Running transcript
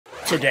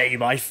Today,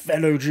 my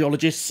fellow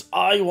geologists,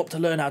 I want to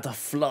learn how to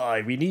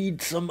fly. We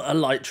need some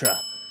Elytra.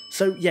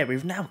 So yeah,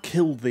 we've now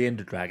killed the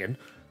Ender Dragon,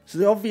 so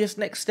the obvious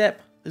next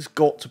step has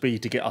got to be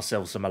to get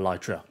ourselves some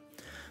Elytra.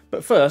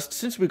 But first,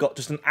 since we got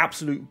just an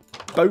absolute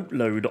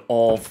boatload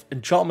of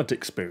enchantment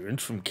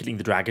experience from killing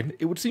the dragon,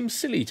 it would seem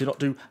silly to not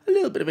do a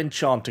little bit of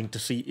enchanting to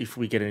see if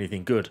we get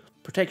anything good.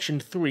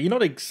 Protection 3,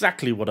 not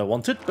exactly what I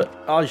wanted, but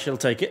I shall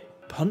take it.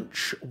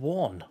 Punch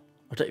 1.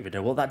 I don't even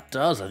know what that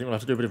does. I think we'll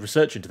have to do a bit of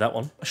research into that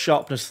one. A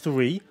sharpness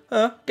 3.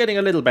 Getting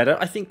a little better.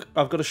 I think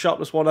I've got a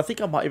sharpness 1. I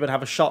think I might even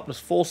have a sharpness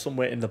 4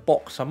 somewhere in the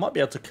box. I might be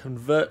able to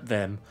convert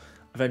them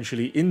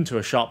eventually into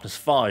a sharpness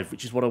 5,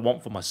 which is what I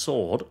want for my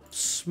sword.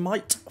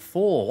 Smite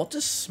 4. What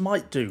does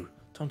smite do?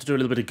 Time to do a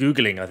little bit of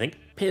Googling, I think.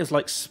 Appears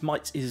like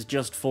smite is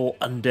just for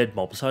undead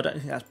mobs, so I don't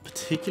think that's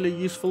particularly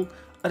useful.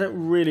 I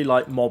don't really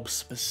like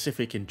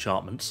mob-specific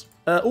enchantments.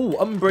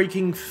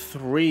 Unbreaking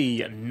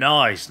 3.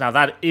 Nice. Now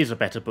that is a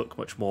better book,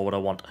 much more what I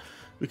want.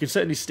 We can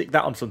certainly stick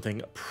that on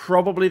something.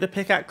 Probably the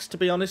pickaxe, to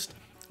be honest.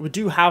 We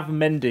do have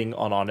mending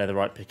on our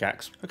netherite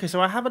pickaxe. Okay,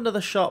 so I have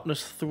another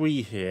sharpness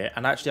 3 here,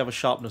 and I actually have a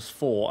sharpness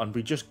 4, and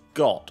we just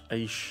got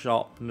a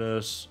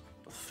sharpness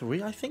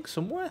 3, I think,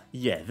 somewhere?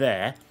 Yeah,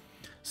 there.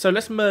 So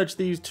let's merge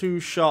these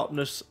two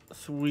sharpness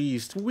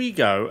 3s. We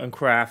go and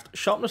craft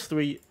sharpness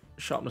 3,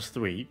 sharpness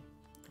 3.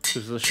 This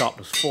is a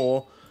sharpness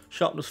 4.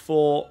 Sharpness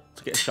 4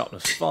 to get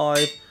sharpness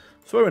 5.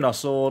 Throw in our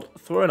sword.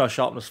 Throw in our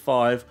sharpness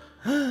 5.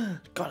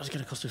 God, it's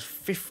going to cost us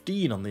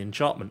 15 on the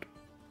enchantment.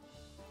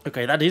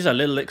 Okay, that is a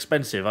little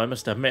expensive, I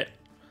must admit.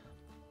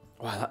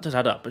 Wow, that does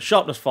add up. But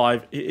sharpness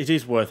 5, it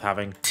is worth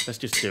having. Let's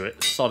just do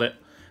it. Sod it.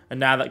 And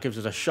now that gives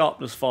us a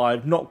sharpness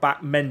 5,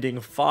 knockback,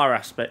 mending, fire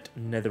aspect,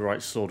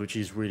 netherite sword, which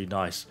is really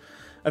nice.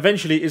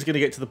 Eventually, it's going to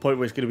get to the point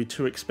where it's going to be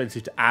too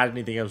expensive to add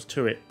anything else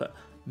to it, but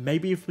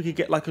maybe if we could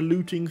get like a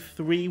looting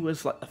 3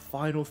 was like the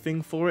final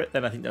thing for it,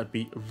 then I think that would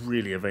be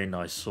really a very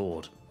nice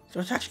sword.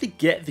 So to actually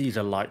get these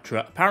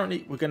Elytra,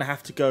 apparently we're going to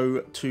have to go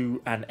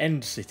to an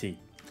end city.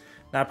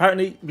 Now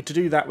apparently to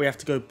do that we have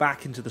to go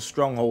back into the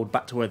stronghold,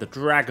 back to where the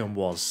dragon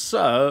was.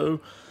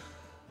 So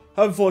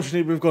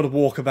unfortunately we've got to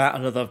walk about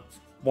another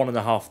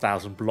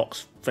 1,500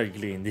 blocks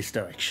vaguely in this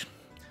direction.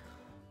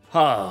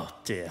 Oh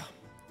dear.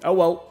 Oh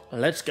well,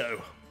 let's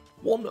go.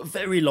 One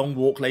very long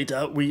walk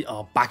later, we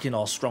are back in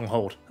our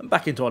stronghold and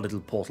back into our little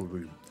portal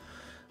room.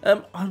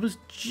 I was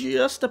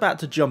just about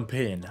to jump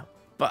in,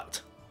 but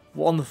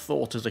one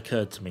thought has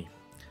occurred to me.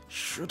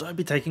 Should I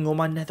be taking all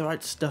my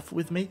netherite stuff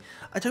with me?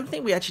 I don't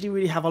think we actually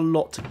really have a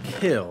lot to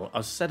kill.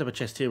 I've set up a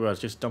chest here where I was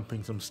just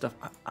dumping some stuff.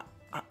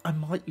 I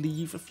might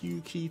leave a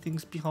few key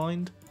things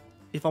behind,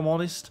 if I'm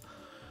honest.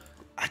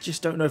 I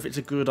just don't know if it's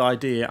a good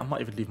idea. I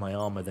might even leave my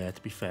armour there,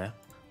 to be fair.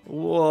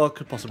 What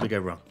could possibly go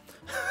wrong?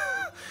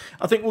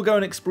 I think we'll go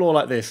and explore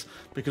like this,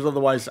 because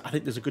otherwise I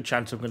think there's a good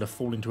chance I'm going to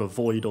fall into a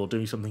void or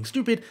doing something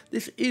stupid.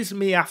 This is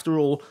me after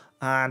all,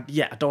 and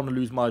yeah, I don't want to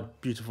lose my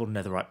beautiful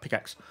netherite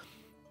pickaxe.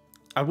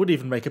 I would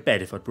even make a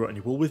bed if I'd brought any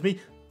wool with me,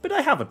 but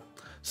I haven't.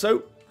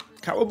 So,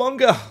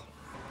 cowabunga!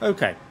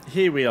 Okay,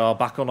 here we are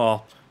back on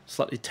our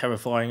slightly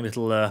terrifying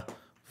little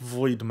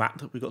void map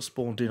that we got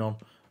spawned in on.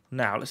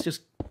 Now, let's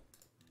just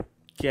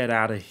get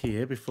out of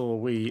here before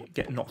we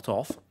get knocked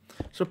off.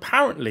 So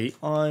apparently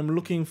I'm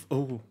looking for...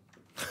 Oh,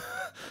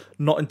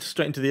 not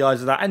straight into the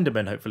eyes of that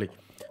Enderman, hopefully.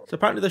 So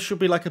apparently there should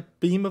be like a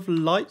beam of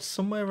light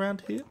somewhere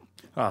around here.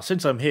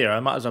 Since I'm here, I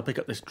might as well pick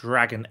up this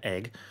dragon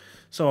egg.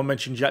 Someone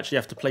mentioned you actually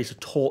have to place a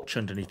torch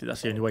underneath it.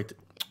 That's the only way to...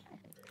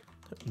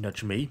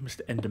 Nudge me,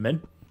 Mr.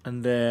 Enderman.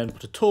 And then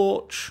put a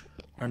torch,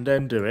 and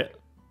then do it.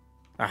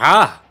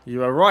 Aha!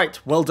 You are right.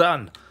 Well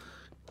done.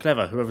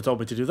 Clever, whoever told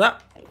me to do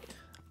that.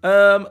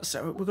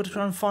 So we've got to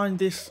try and find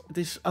this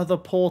other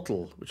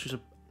portal, which is a...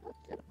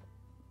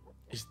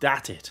 Is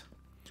that it?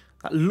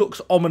 That looks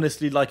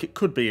ominously like it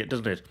could be it,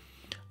 doesn't it?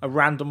 A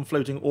random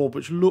floating orb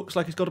which looks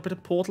like it's got a bit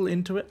of portal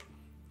into it.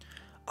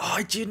 Oh,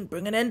 I didn't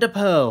bring an ender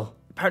pearl.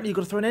 Apparently you've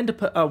got to throw an ender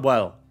pearl. Oh,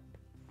 well.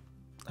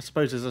 I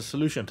suppose there's a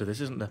solution to this,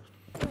 isn't there?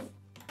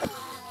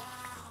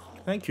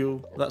 Thank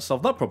you. That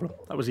solved that problem.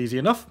 That was easy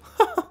enough.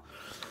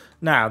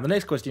 Now, the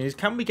next question is,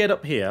 can we get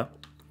up here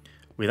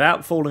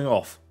without falling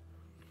off?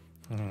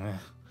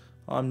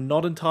 I'm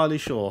not entirely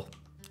sure.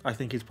 I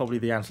think it's probably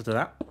the answer to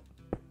that.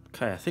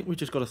 Okay, I think we've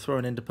just got to throw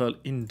an ender pearl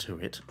into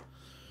it.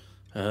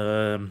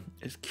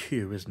 It's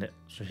Q, isn't it?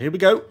 So here we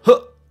go. Huh.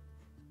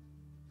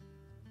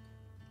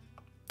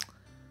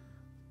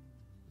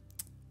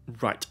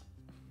 Right.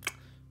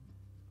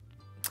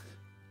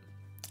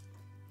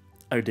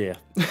 Oh dear.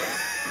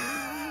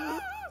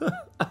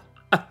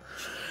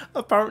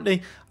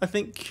 Apparently, I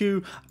think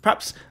Q...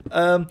 Perhaps,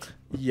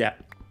 yeah.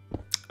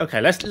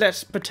 Okay,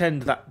 let's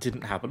pretend that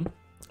didn't happen.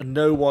 And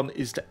no one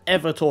is to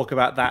ever talk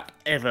about that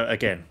ever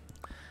again.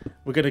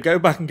 We're going to go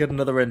back and get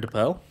another ender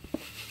pearl.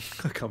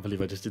 I can't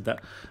believe I just did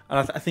that.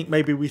 And I think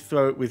maybe we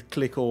throw it with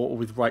click or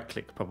with right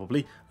click,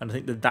 probably. And I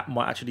think that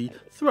might actually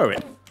throw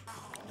it.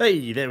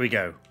 Hey, there we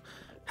go.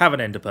 Have an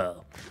ender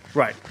pearl.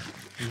 Right.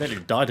 And then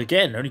it died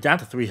again, only down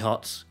to 3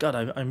 hearts. God,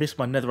 I missed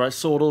my netherite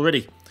sword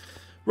already.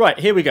 Right,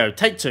 here we go.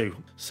 Take 2.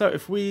 So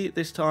if we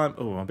this time...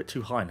 Oh, I'm a bit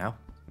too high now.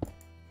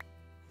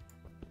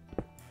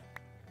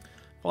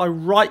 If I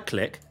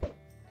right-click...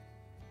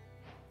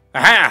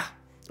 Aha!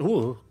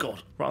 Oh,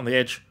 God. Right on the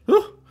edge.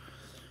 Ooh.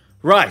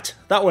 Right,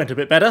 that went a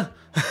bit better.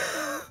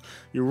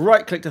 You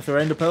right-click to throw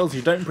ender pearls,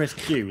 you don't press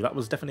Q. That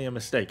was definitely a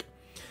mistake.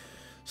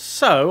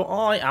 So,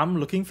 I am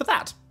looking for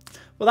that.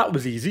 Well, that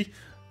was easy.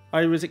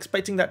 I was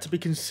expecting that to be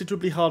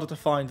considerably harder to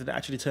find than it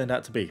actually turned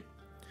out to be.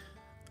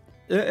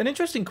 An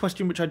interesting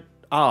question which I...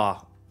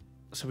 Ah,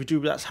 so we do...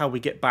 That's how we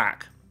get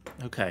back.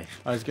 Okay,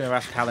 I was going to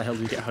ask how the hell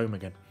do we get home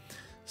again.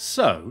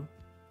 So,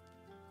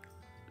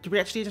 do we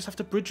actually just have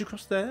to bridge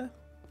across there?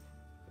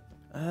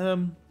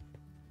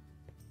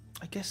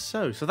 I guess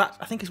so. So that,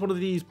 I think, is one of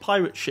these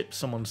pirate ships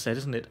someone said,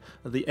 isn't it?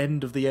 At the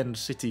end of the end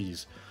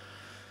cities.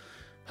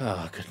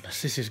 Oh,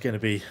 goodness. This is going to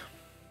be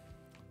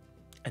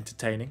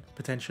entertaining,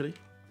 potentially.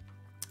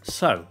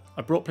 So,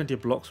 I brought plenty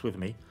of blocks with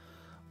me.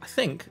 I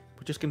think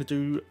we're just going to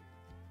do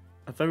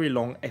a very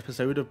long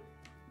episode of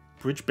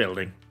bridge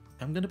building.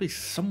 I'm going to be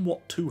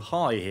somewhat too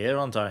high here,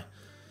 aren't I?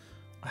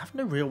 I have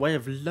no real way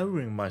of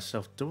lowering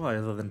myself, do I?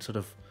 Other than sort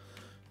of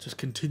just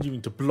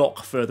continuing to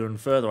block further and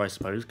further, I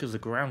suppose, because the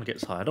ground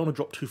gets high. I don't want to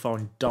drop too far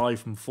and die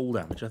from fall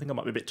damage. I think I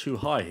might be a bit too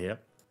high here.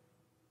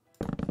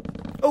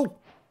 Oh!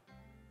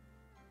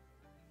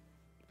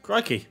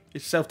 Crikey,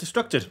 it's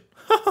self-destructed.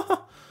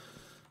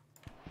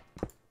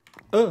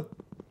 And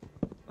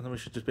then we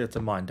should just be able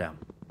to mine down.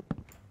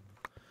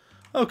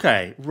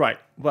 Okay, right.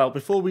 Well,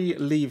 before we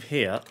leave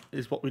here,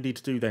 is what we need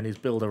to do then is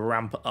build a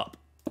ramp up.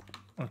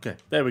 Okay,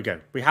 there we go.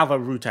 We have a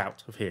route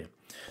out of here.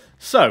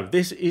 So,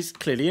 this is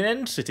clearly an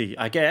end city,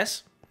 I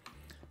guess.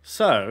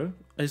 So,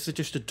 is it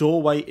just a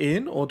doorway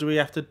in, or do we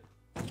have to...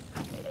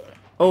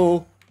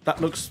 Oh, that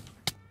looks...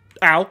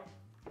 Ow.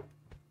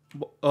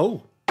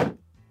 Oh.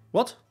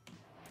 What?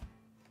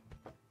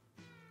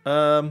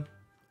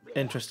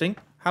 Interesting.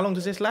 How long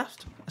does this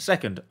last? A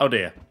second. Oh,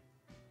 dear.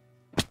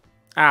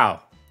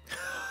 Ow.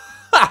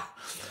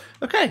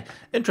 Okay,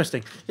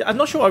 interesting. Yeah, I'm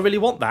not sure I really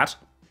want that.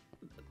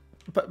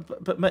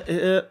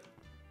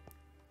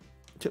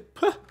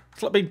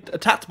 It's like being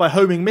attacked by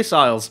homing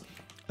missiles.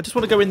 I just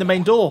want to go in the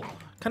main door.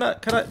 Can I?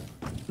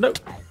 No.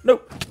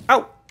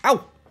 Ow.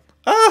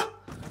 Ah!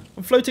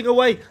 I'm floating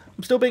away.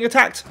 I'm still being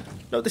attacked.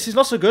 No, this is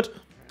not so good.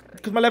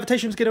 Because my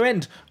levitation is going to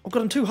end. Oh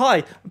god, I'm too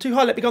high.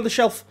 Let me go on the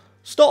shelf.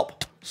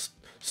 Stop.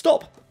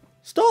 Stop.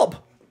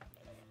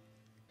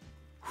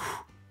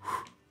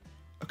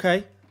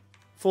 Okay.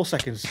 4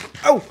 seconds.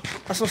 Oh,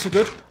 that's not so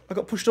good. I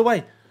got pushed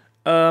away.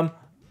 We're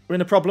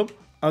in a problem.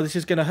 Oh, this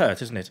is going to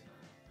hurt, isn't it?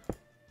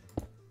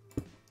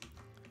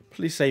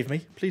 Please save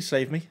me.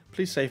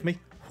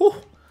 Whew.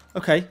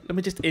 Okay, let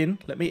me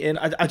in.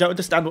 I don't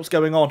understand what's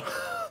going on.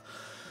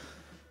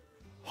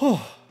 I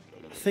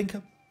think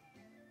I'm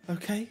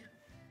okay.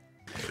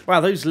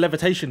 Wow, those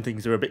levitation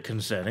things are a bit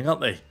concerning,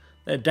 aren't they?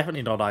 They're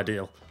definitely not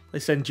ideal. They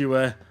send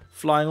you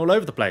flying all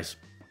over the place.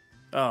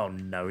 Oh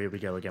no, here we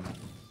go again.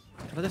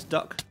 Can I just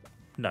duck?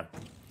 No.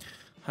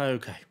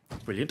 Okay,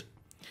 brilliant.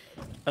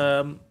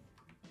 Oh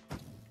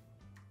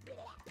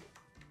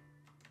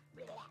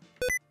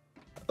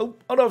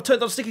no, I've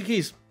turned on sticky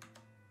keys.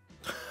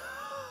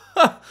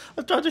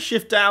 I'm trying to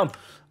shift down.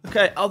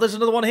 Okay, oh, there's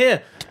another one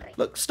here.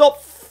 Look,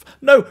 stop.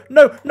 No.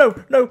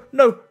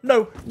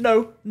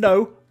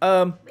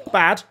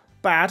 Bad.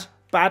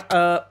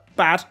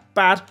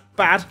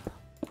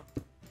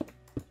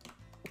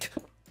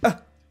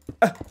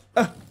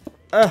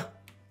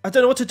 I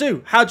don't know what to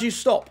do. How do you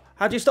stop?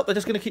 They're just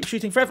going to keep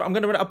shooting forever. I'm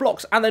going to run out of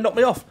blocks and they knock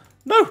me off.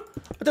 No,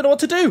 I don't know what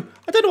to do.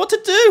 I'm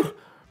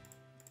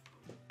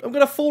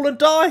going to fall and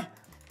die.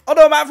 Oh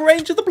no, I'm out of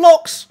range of the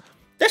blocks.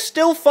 They're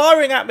still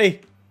firing at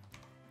me.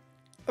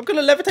 I'm going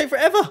to levitate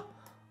forever.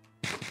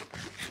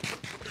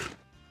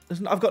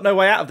 I've got no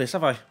way out of this,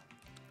 have I?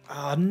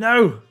 Oh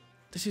no.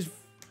 This is...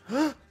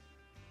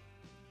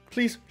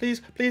 Please.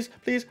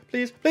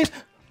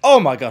 Oh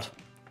my god.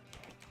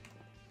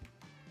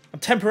 I'm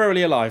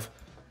temporarily alive.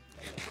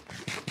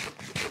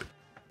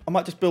 I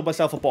might just build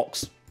myself a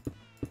box.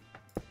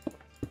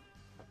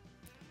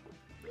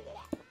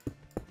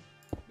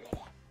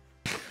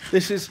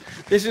 This is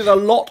a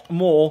lot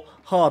more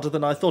harder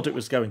than I thought it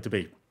was going to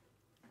be.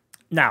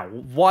 Now,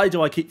 why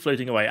do I keep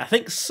floating away? I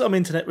think some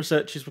internet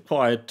research is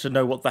required to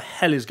know what the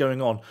hell is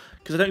going on,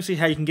 because I don't see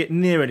how you can get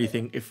near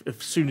anything if as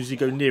soon as you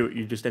go near it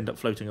you just end up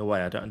floating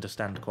away. I don't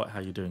understand quite how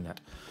you're doing that.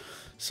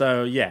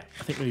 So yeah,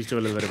 I think we need to do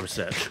a little bit of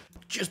research.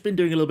 Just been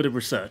doing a little bit of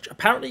research.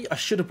 Apparently I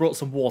should have brought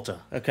some water,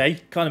 okay?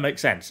 Kind of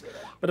makes sense.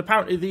 But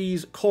apparently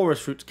these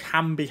chorus fruits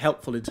can be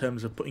helpful in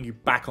terms of putting you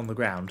back on the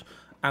ground,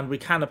 and we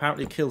can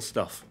apparently kill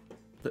stuff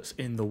that's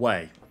in the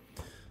way.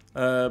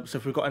 So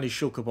if we've got any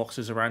shulker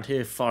boxes around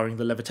here firing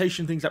the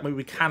levitation things, that way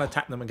we can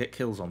attack them and get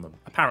kills on them,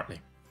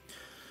 apparently.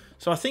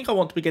 So I think I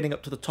want to be getting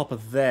up to the top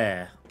of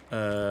there.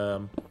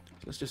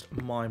 Let's just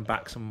mine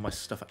back some of my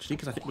stuff, actually,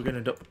 because I think we're going to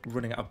end up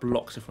running out of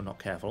blocks if we're not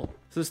careful.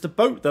 So it's the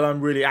boat that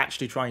I'm really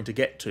actually trying to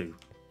get to.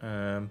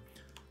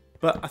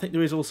 But I think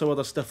there is also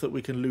other stuff that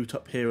we can loot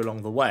up here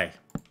along the way.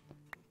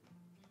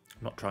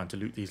 I'm not trying to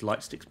loot these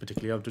light sticks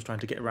particularly, I'm just trying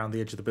to get around the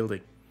edge of the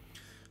building.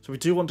 So we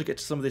do want to get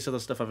to some of this other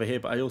stuff over here,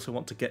 but I also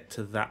want to get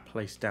to that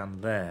place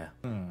down there.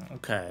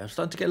 Okay, I'm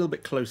starting to get a little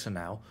bit closer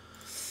now.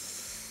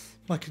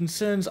 My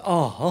concerns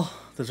are,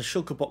 there's a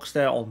shulker box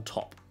there on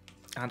top,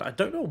 and I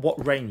don't know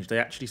what range they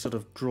actually sort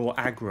of draw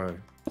aggro.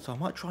 So I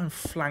might try and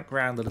flank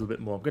round a little bit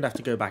more. I'm going to have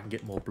to go back and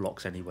get more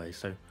blocks anyway,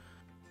 so...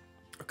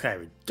 Okay,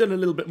 we've done a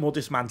little bit more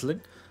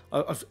dismantling.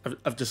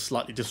 I've just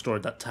slightly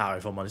destroyed that tower,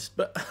 if I'm honest,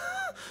 but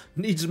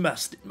needs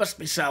must. It must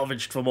be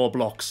salvaged for more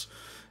blocks.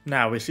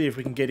 Now, we'll see if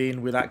we can get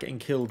in without getting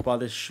killed by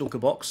this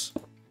shulker box.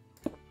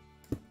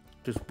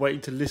 Just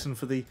waiting to listen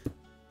for the...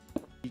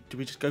 Do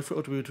we just go for it,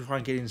 or do we try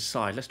and get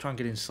inside? Let's try and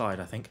get inside,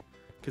 I think.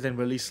 Because then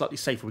we're at least slightly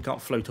safer. We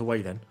can't float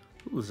away then.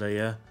 Ooh, there's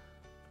a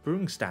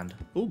brewing stand.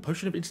 Ooh,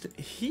 potion of instant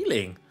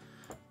healing.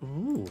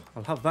 Ooh,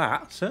 I'll have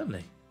that,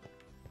 certainly.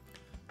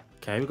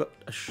 Okay, we've got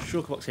a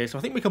shulker box here, so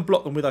I think we can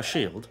block them with our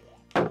shield.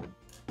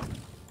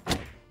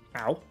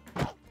 Ow.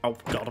 Oh,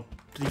 God.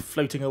 Is he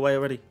floating away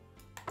already?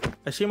 I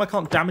assume I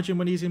can't damage him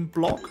when he's in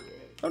block.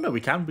 Oh, no,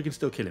 we can. We can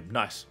still kill him.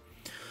 Nice.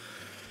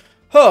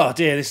 Oh,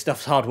 dear. This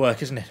stuff's hard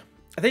work, isn't it?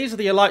 These are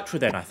the Elytra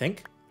then, I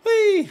think.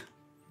 Whee!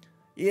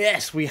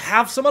 Yes, we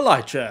have some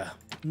Elytra.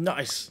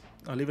 Nice.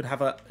 I'll even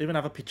have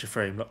a picture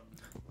frame. Look.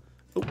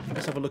 Oh,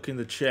 let's have a look in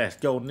the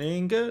chest. Golden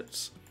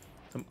ingots.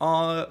 Some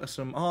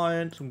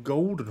iron. Some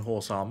golden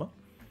horse armor.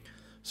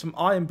 Some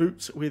iron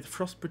boots with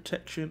frost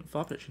protection.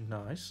 Fire protection.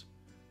 Nice.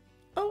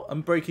 Oh,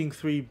 I'm breaking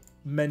 3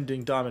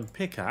 mending diamond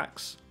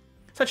pickaxe.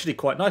 It's actually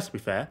quite nice, to be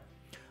fair.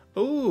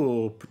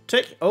 Oh,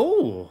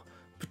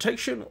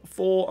 protection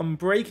for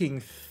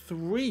unbreaking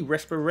 3,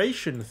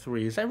 respiration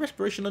 3. Is that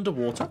respiration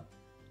underwater?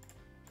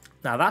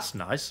 Now that's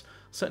nice.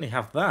 Certainly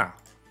have that.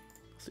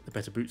 I'll stick the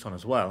better boots on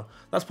as well.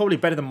 That's probably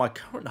better than my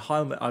current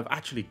helmet I've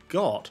actually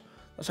got.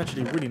 That's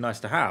actually really nice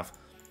to have.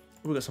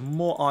 We've got some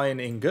more iron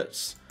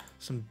ingots,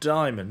 some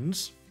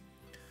diamonds.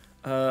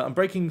 I'm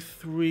breaking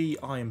 3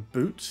 iron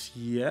boots.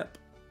 Yep.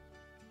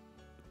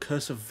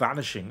 Curse of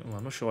vanishing. Oh,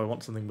 I'm not sure I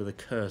want something with a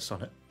curse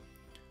on it.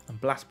 And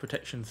blast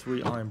protection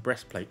 3 iron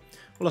breastplate.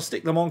 Well, I'll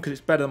stick them on because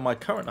it's better than my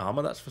current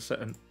armor. That's for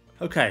certain.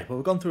 Okay, well,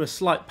 we've gone through a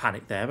slight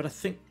panic there, but I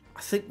think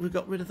we've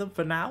got rid of them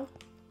for now.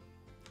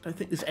 I don't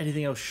think there's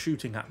anything else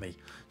shooting at me.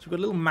 So we've got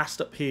a little mast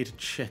up here to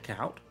check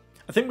out.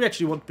 I think we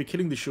actually want to be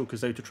killing the shulkers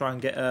though to try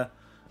and get a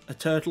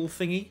turtle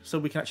thingy, so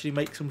we can actually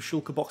make some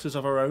shulker boxes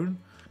of our own.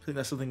 I think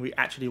that's something we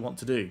actually want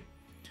to do.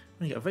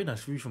 We get a very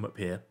nice view from up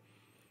here.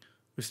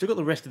 We've still got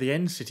the rest of the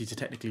end city to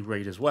technically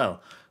raid as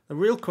well. The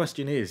real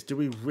question is, do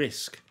we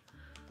risk,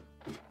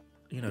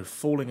 you know,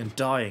 falling and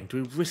dying?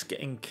 Do we risk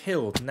getting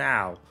killed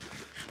now?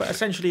 But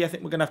essentially, I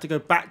think we're going to have to go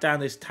back down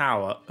this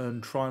tower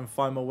and try and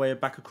find my way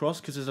back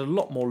across, because there's a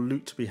lot more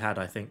loot to be had,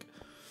 I think.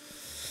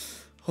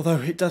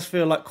 Although it does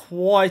feel like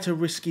quite a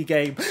risky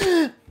game.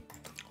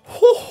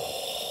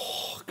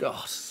 Oh,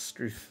 gosh,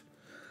 Struth.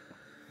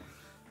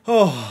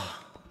 Oh,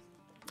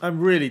 I'm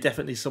really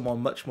definitely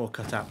someone much more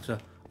cut out to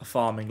a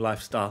farming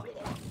lifestyle.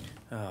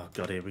 Oh,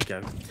 God, here we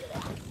go.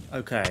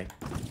 Okay.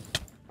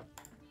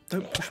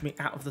 Don't push me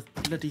out of the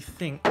bloody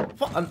thing.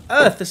 What on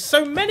earth? There's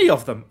so many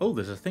of them. Oh,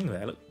 there's a thing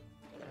there. Look.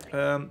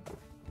 I'm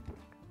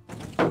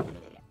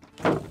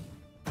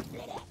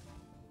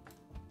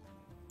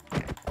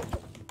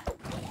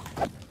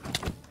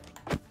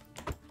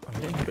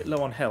getting a bit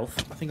low on health.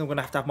 I think I'm going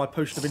to have my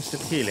potion of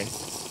instant healing.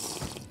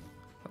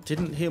 That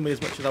didn't heal me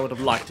as much as I would have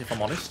liked, if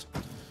I'm honest.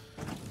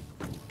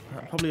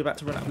 I'm probably about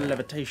to run out of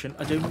levitation.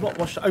 I do not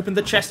want to open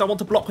the chest. I want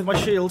to block with my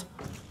shield.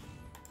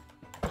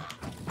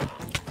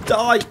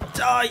 Die!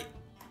 Die!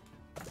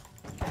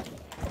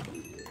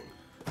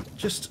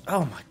 Just,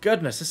 oh my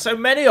goodness, there's so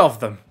many of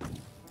them.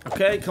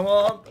 Okay, come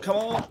on, come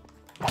on.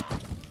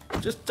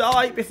 Just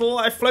die before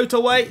I float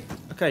away.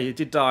 Okay, you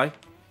did die,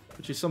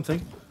 which is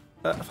something.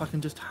 If I can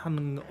just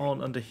hang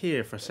on under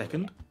here for a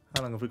second.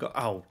 How long have we got?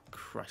 Oh,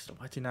 Christ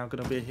almighty, now I'm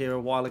going to be here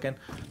a while again.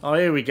 Oh,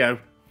 here we go.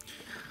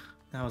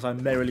 Now as I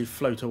merrily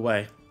float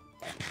away.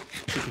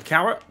 Cheeky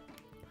carrot.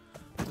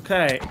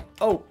 Okay.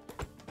 Oh.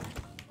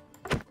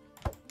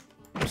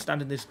 I'm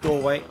standing in this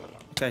doorway.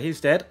 Okay,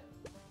 he's dead.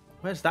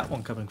 Where's that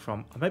one coming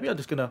from? Maybe I'm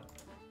just going to...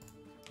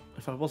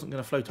 If I wasn't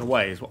going to float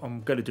away, is what I'm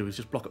going to do is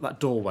just block up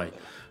that doorway.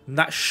 And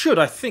that should,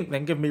 I think,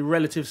 then give me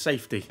relative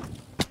safety.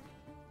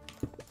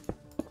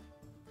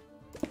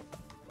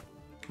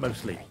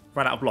 Mostly.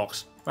 Ran out of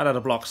blocks. Ran out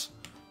of blocks.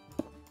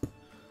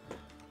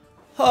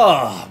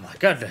 Oh, my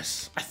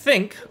goodness. I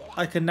think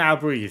I can now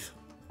breathe.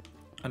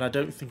 And I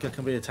don't think I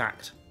can be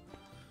attacked.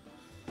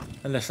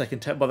 Unless they can...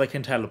 Well, they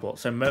can teleport.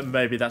 So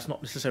maybe that's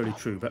not necessarily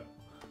true, but...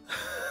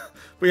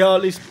 we are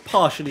at least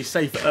partially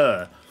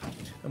safer.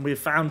 And we've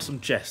found some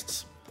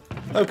chests.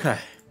 Okay.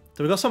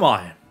 So we got some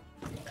iron.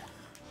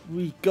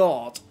 We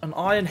got an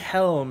iron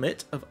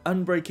helmet of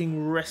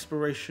unbreaking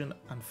respiration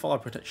and fire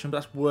protection.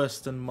 But that's worse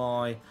than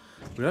my...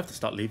 We'll have to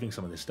start leaving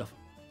some of this stuff.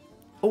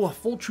 Oh, a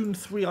Fortune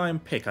 3 iron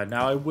pick.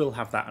 Now I will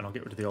have that and I'll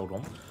get rid of the old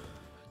one.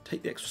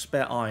 Take the extra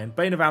spare iron.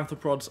 Bane of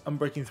Arthropods,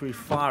 Unbreaking 3,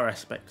 Fire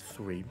Aspect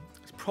 3.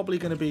 It's probably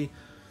going to be...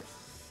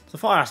 The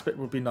Fire Aspect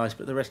would be nice,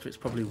 but the rest of it's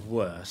probably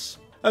worse.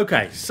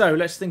 Okay, so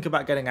let's think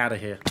about getting out of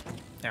here.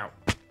 Ow.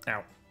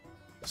 Ow.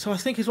 So I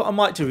think is what I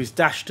might do is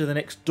dash to the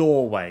next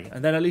doorway,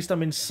 and then at least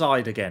I'm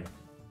inside again.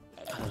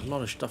 Oh, there's a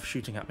lot of stuff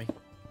shooting at me.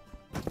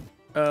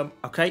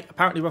 Okay,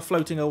 apparently we're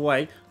floating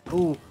away.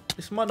 Ooh,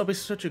 this might not be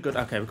such a good...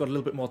 Okay, we've got a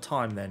little bit more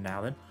time there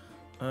now then.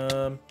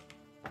 I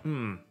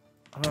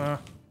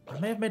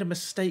may have made a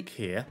mistake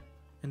here,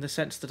 in the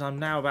sense that I'm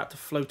now about to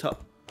float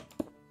up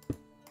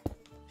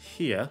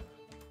here.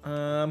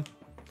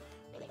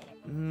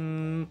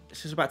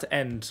 This is about to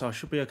end, so I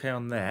should be okay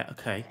on there.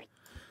 Okay.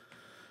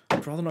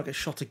 I'd rather not get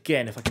shot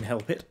again if I can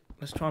help it.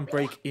 Let's try and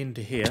break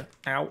into here.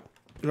 Ow.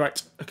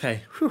 Right,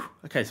 okay. Whew.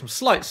 Okay, some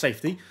slight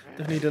safety.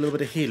 Does need a little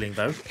bit of healing,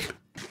 though.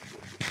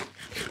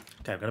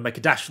 Okay, I'm going to make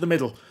a dash for the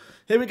middle.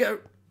 Here we go.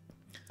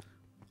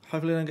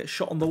 Hopefully I don't get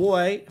shot on the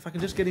way. If I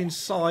can just get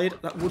inside,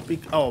 that would be...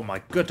 Oh,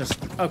 my goodness.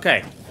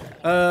 Okay.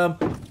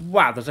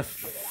 Wow, there's a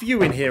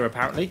few in here,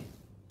 apparently.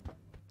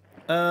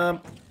 I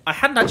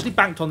hadn't actually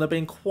banked on there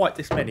being quite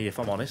this many, if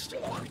I'm honest.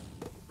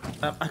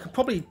 I could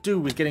probably do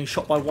with getting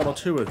shot by one or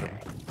two of them.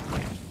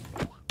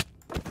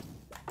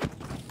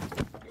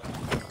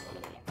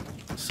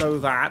 So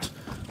that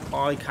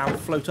I can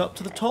float up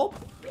to the top.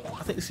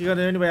 I think this is the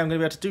only way I'm going to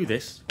be able to do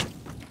this.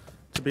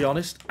 To be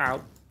honest.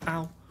 Ow,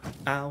 ow,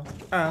 ow,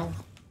 ow.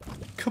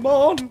 Come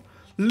on!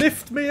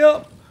 Lift me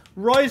up!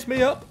 Rise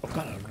me up! I've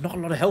got not a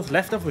lot of health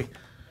left, have we?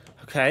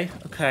 Okay,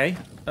 okay.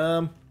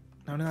 Now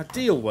in an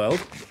ideal world...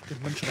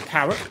 Munch on a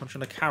carrot, munch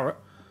on a carrot.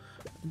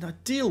 In an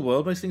ideal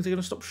world, most things are going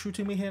to stop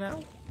shooting me here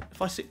now.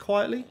 If I sit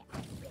quietly.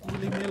 Will you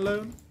leave me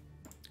alone?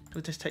 I'm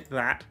going to just take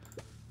that.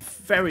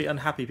 Very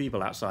unhappy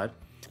people outside.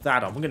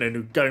 That on. We're going to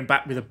do going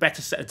back with a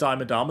better set of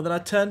diamond armor than I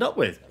turned up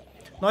with.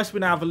 Nice we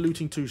now have a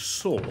looting 2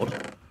 sword.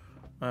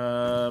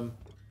 I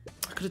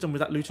could have done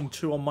with that looting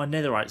 2 on my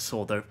netherite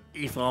sword though,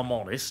 if I'm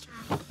honest.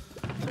 Let's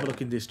have a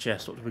look in this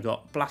chest. What do we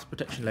got? Blast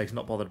protection legs,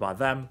 not bothered by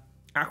them.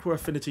 Aqua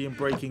affinity and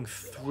breaking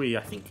 3.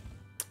 I think,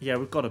 yeah,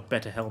 we've got a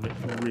better helmet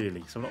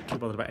really, so I'm not too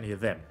bothered about any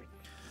of them.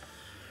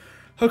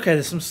 Okay,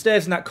 there's some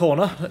stairs in that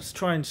corner. Let's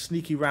try and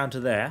sneaky round to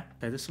there.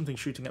 Okay, there's something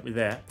shooting at me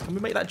there. Can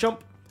we make that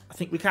jump? I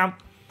think we can.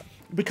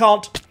 We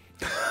can't.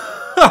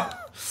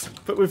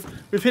 But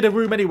we've hit a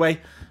room anyway.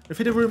 We've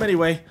hit a room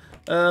anyway.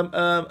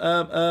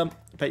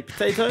 Baked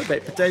potato,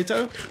 baked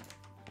potato.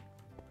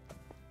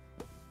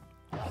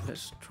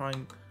 Let's try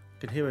and... I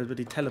can hear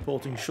everybody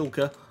teleporting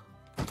shulker.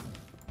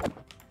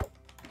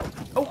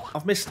 Oh,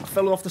 I've missed.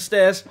 Fell off the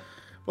stairs.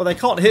 Well, they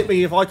can't hit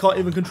me if I can't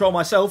even control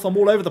myself. I'm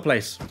all over the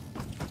place.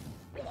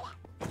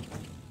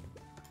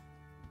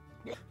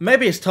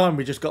 Maybe it's time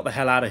we just got the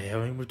hell out of here.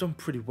 I mean, we've done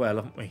pretty well,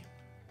 haven't we?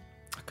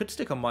 I could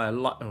stick on my...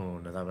 Oh,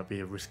 no, that would be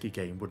a risky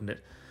game, wouldn't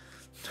it?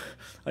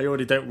 I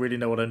already don't really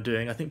know what I'm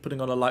doing. I think putting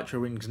on Elytra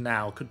wings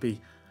now could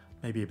be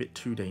maybe a bit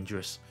too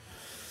dangerous.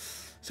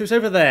 So it's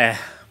over there.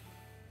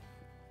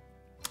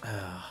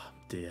 Ah,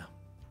 dear.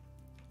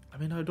 I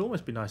mean, it would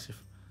almost be nice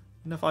if...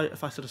 You know,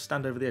 if I sort of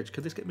stand over the edge.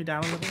 Could this get me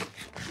down a little?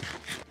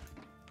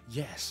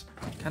 Yes.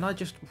 Can I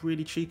just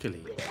really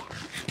cheekily...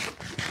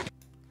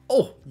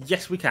 Oh,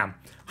 yes we can.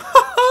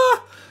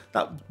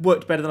 That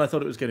worked better than I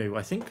thought it was going to,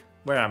 I think.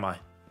 Where am I?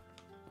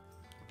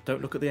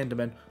 Don't look at the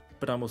Endermen,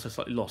 but I'm also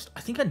slightly lost. I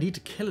think I need to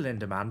kill an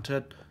Enderman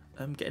to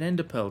get an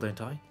Ender Pearl,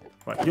 don't I?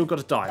 Right, you've got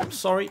to die. I'm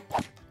sorry.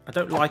 I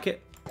don't like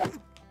it.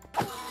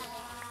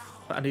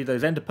 But I need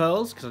those Ender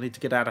Pearls, because I need to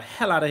get the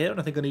hell out of here, and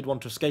I think I need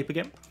one to escape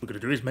again. What I'm going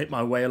to do is make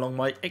my way along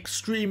my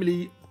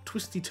extremely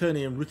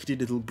twisty-turny and rickety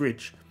little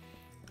bridge.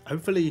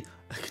 Hopefully,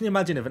 can you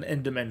imagine if an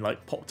Enderman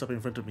like popped up in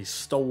front of me,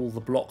 stole the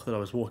block that I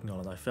was walking on,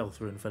 and I fell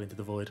through and fell into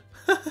the void?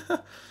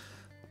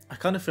 I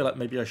kind of feel like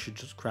maybe I should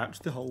just crouch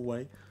the whole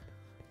way.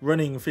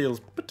 Running feels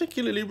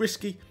particularly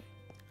risky.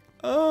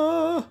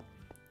 I've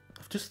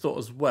just thought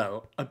as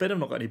well, I bet I've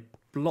not got any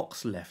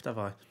blocks left, have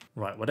I?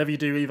 Right, whatever you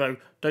do, Evo,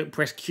 don't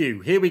press Q.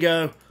 Here we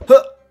go.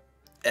 Huh!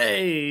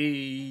 Hey!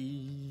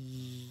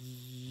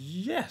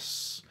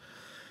 Yes!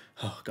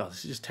 Oh, God,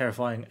 this is just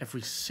terrifying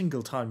every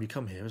single time you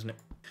come here, isn't it?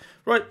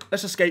 Right,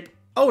 let's escape.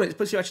 Oh, and it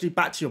puts you actually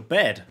back to your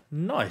bed.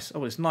 Nice.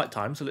 Oh, it's night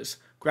time, so let's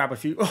grab a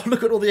few... Oh,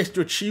 look at all the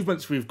extra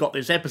achievements we've got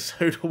this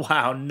episode.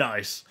 Wow,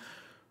 nice.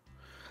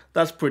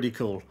 That's pretty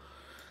cool.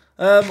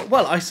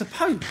 Well, I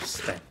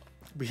suppose, then,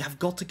 we have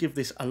got to give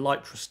this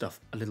Elytra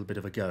stuff a little bit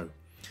of a go.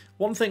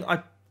 One thing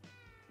I...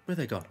 Where are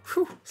they gone?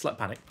 Whew, slight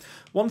panic.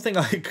 One thing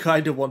I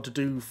kind of want to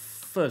do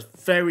first,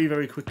 very,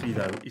 very quickly,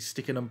 though, is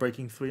stick an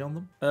Unbreaking 3 on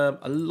them.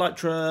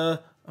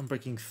 Elytra,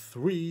 Unbreaking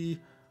 3,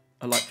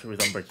 Elytra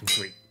with Unbreaking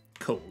 3.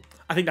 Cool.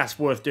 I think that's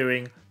worth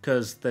doing,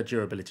 because their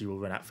durability will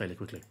run out fairly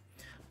quickly.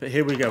 But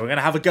here we go. We're going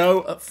to have a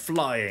go at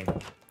flying.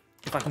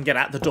 If I can get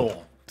out the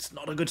door. It's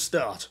not a good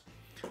start.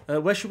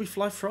 Where should we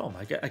fly from?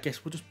 I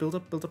guess we'll just build a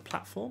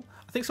platform.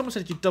 I think someone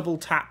said you double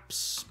tap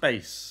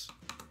space.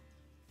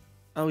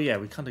 Oh yeah,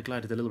 we kind of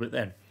glided a little bit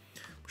then.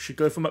 We should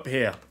go from up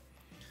here.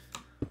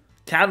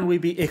 Can we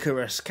be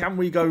Icarus? Can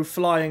we go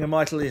flying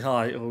mightily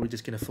high? Or are we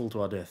just going to fall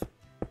to our death?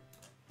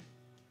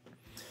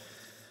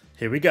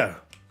 Here we go.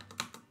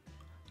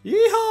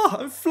 Yeehaw!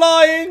 I'm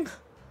flying!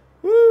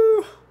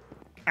 Woo!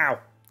 Ow.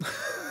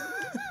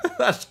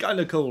 That's kind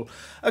of cool.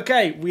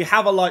 Okay, we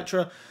have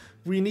Elytra.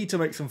 We need to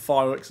make some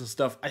fireworks and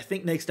stuff. I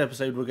think next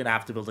episode we're going to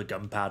have to build a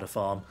gunpowder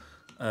farm.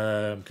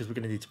 Because we're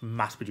going to need to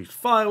mass produce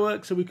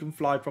fireworks so we can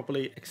fly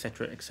properly,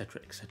 etc,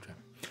 etc, etc.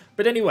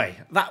 But anyway,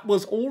 that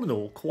was all in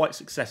all quite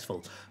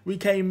successful. We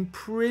came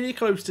pretty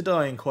close to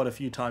dying quite a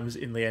few times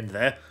in the end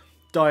there.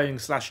 Dying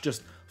slash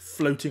just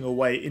floating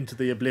away into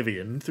the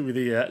oblivion through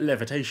the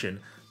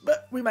levitation.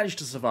 But we managed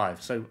to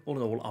survive, so all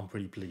in all I'm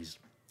pretty pleased.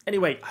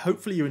 Anyway,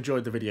 hopefully you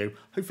enjoyed the video.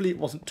 Hopefully it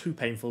wasn't too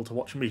painful to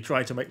watch me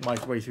try to make my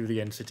way through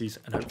the end cities,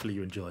 and hopefully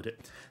you enjoyed it.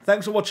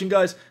 Thanks for watching,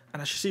 guys,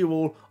 and I shall see you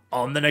all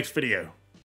on the next video.